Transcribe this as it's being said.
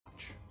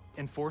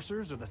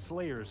Enforcers are the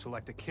slayers who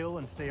like to kill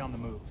and stay on the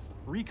move.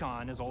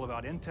 Recon is all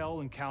about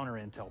intel and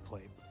counter-intel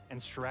play.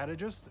 And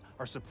strategists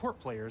are support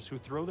players who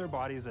throw their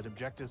bodies at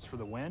objectives for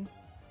the win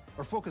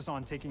or focus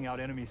on taking out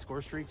enemy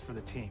score streaks for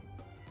the team.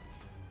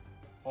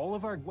 All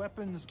of our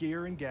weapons,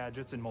 gear, and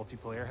gadgets in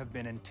multiplayer have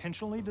been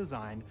intentionally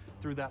designed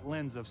through that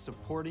lens of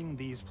supporting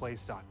these play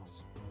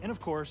styles. And of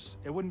course,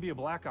 it wouldn't be a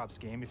Black Ops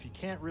game if you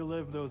can't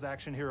relive those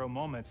action hero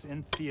moments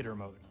in theater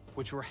mode,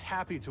 which we're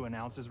happy to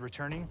announce is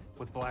returning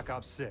with Black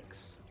Ops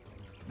 6.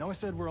 Now, I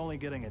said we're only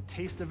getting a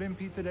taste of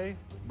MP today,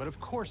 but of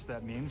course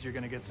that means you're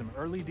gonna get some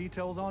early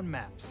details on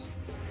maps.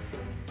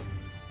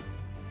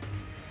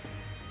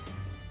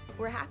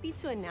 We're happy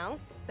to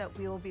announce that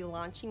we will be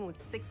launching with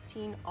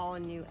 16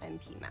 all-new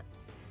MP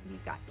maps.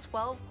 We've got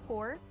 12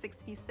 core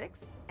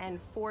 6v6 and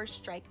 4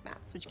 strike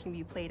maps, which can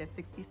be played as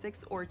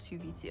 6v6 or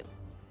 2v2.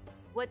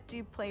 What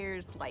do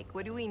players like?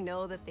 What do we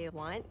know that they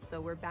want? So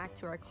we're back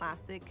to our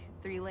classic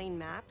 3-lane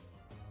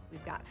maps.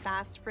 We've got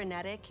fast,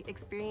 frenetic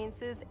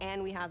experiences,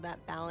 and we have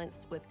that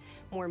balance with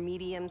more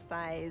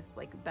medium-sized,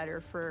 like better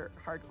for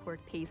hardcore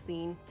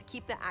pacing to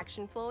keep the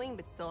action flowing,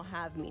 but still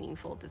have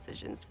meaningful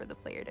decisions for the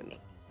player to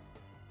make.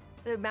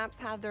 The maps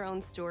have their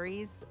own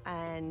stories,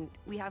 and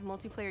we have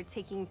multiplayer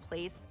taking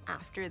place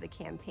after the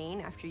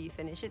campaign, after you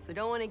finish it. So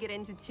don't want to get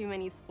into too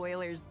many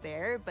spoilers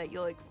there, but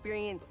you'll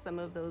experience some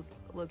of those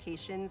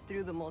locations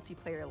through the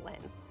multiplayer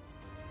lens.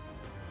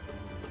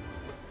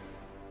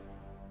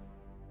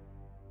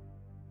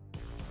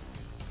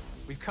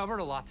 We've covered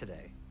a lot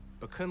today,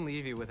 but couldn't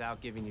leave you without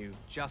giving you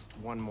just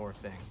one more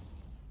thing.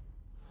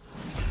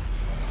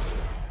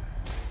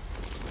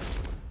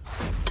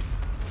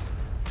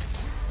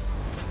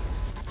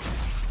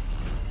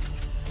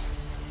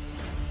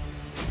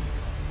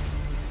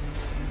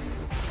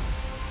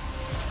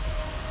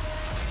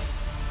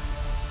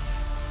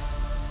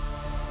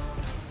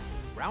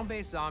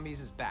 Round-based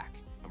Zombies is back,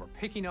 and we're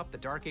picking up the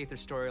Dark Aether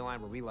storyline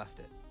where we left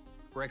it.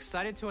 We're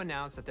excited to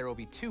announce that there will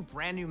be 2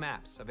 brand new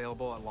maps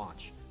available at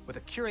launch, with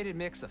a curated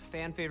mix of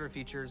fan-favorite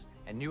features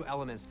and new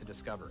elements to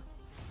discover.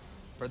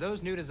 For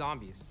those new to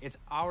Zombies, it's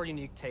our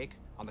unique take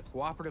on the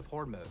cooperative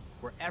horde mode,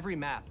 where every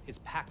map is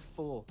packed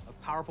full of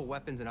powerful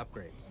weapons and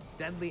upgrades,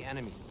 deadly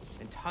enemies,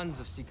 and tons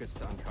of secrets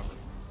to uncover.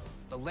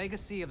 The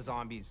legacy of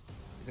Zombies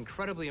is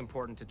incredibly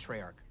important to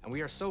Treyarch, and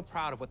we are so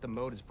proud of what the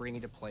mode is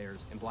bringing to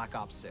players in Black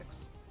Ops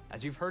 6.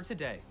 As you've heard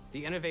today,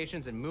 the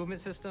innovations in movement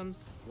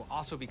systems will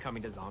also be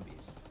coming to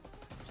Zombies.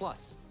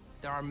 Plus,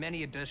 there are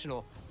many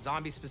additional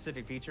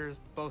zombie-specific features,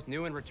 both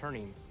new and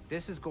returning.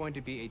 This is going to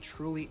be a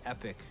truly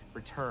epic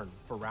return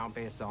for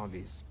round-based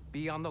Zombies.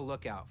 Be on the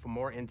lookout for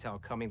more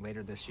intel coming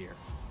later this year.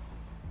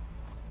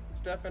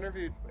 Steph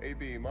interviewed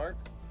AB. Mark?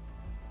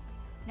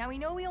 Now, we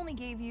know we only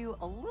gave you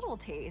a little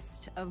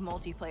taste of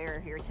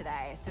multiplayer here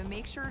today, so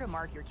make sure to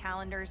mark your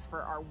calendars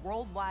for our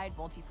worldwide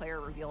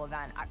multiplayer reveal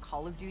event at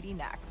Call of Duty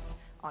Next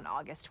on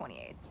August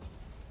 28th.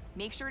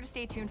 Make sure to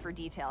stay tuned for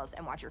details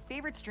and watch your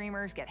favorite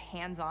streamers get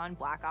hands-on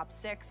Black Ops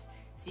 6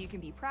 so you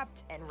can be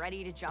prepped and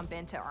ready to jump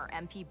into our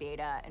MP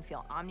beta and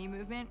feel Omni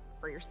movement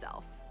for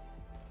yourself.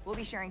 We'll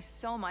be sharing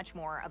so much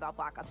more about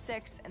Black Ops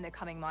 6 in the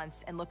coming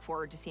months and look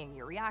forward to seeing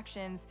your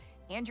reactions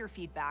and your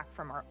feedback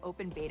from our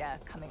open beta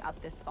coming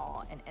up this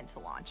fall and into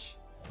launch.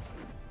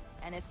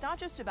 And it's not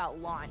just about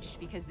launch,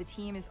 because the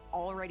team is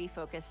already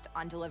focused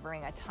on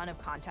delivering a ton of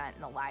content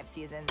in the live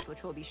seasons,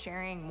 which we'll be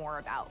sharing more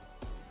about.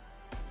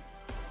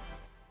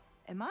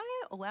 Am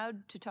I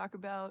allowed to talk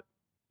about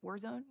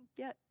Warzone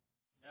yet?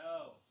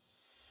 No.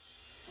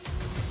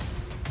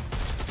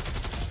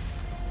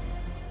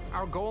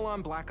 Our goal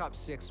on Black Ops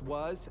 6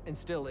 was, and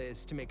still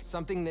is, to make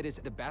something that is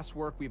the best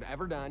work we've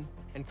ever done,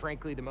 and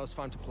frankly, the most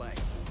fun to play.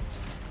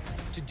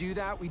 To do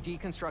that, we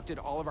deconstructed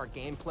all of our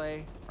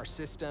gameplay, our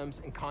systems,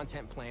 and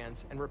content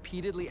plans, and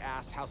repeatedly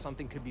asked how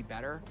something could be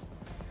better.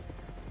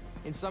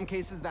 In some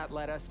cases, that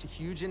led us to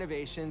huge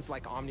innovations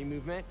like Omni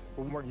movement,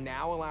 where we're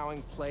now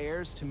allowing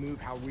players to move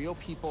how real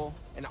people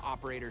and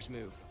operators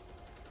move.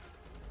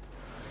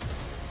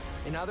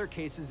 In other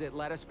cases, it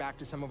led us back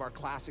to some of our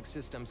classic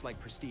systems like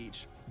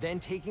Prestige,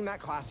 then taking that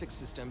classic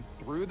system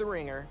through the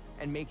ringer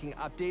and making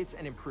updates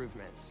and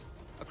improvements.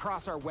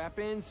 Across our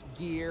weapons,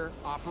 gear,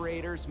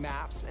 operators,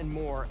 maps, and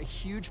more, a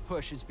huge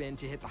push has been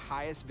to hit the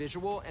highest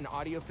visual and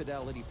audio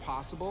fidelity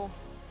possible.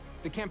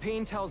 The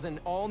campaign tells an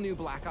all-new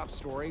Black Ops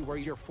story where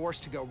you're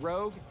forced to go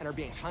rogue and are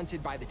being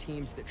hunted by the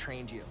teams that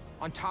trained you.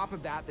 On top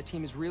of that, the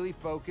team is really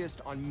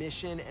focused on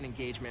mission and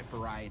engagement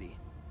variety.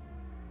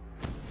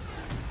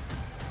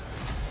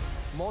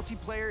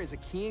 Multiplayer is a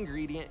key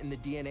ingredient in the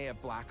DNA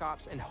of Black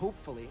Ops, and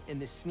hopefully, in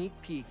this sneak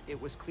peek,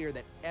 it was clear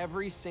that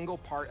every single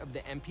part of the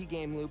MP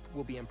game loop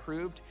will be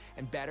improved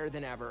and better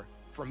than ever,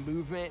 from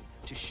movement,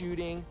 to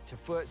shooting, to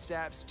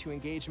footsteps, to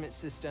engagement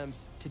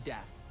systems, to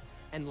death.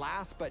 And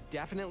last but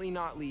definitely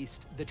not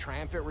least, the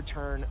triumphant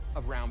return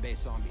of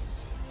round-based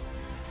Zombies.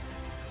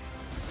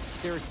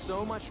 There is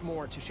so much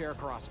more to share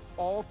across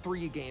all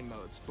 3 game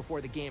modes before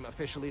the game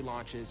officially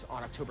launches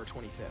on October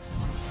 25th.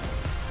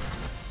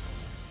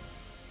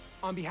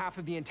 On behalf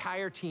of the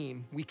entire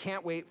team, we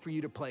can't wait for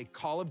you to play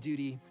Call of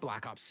Duty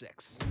Black Ops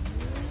 6.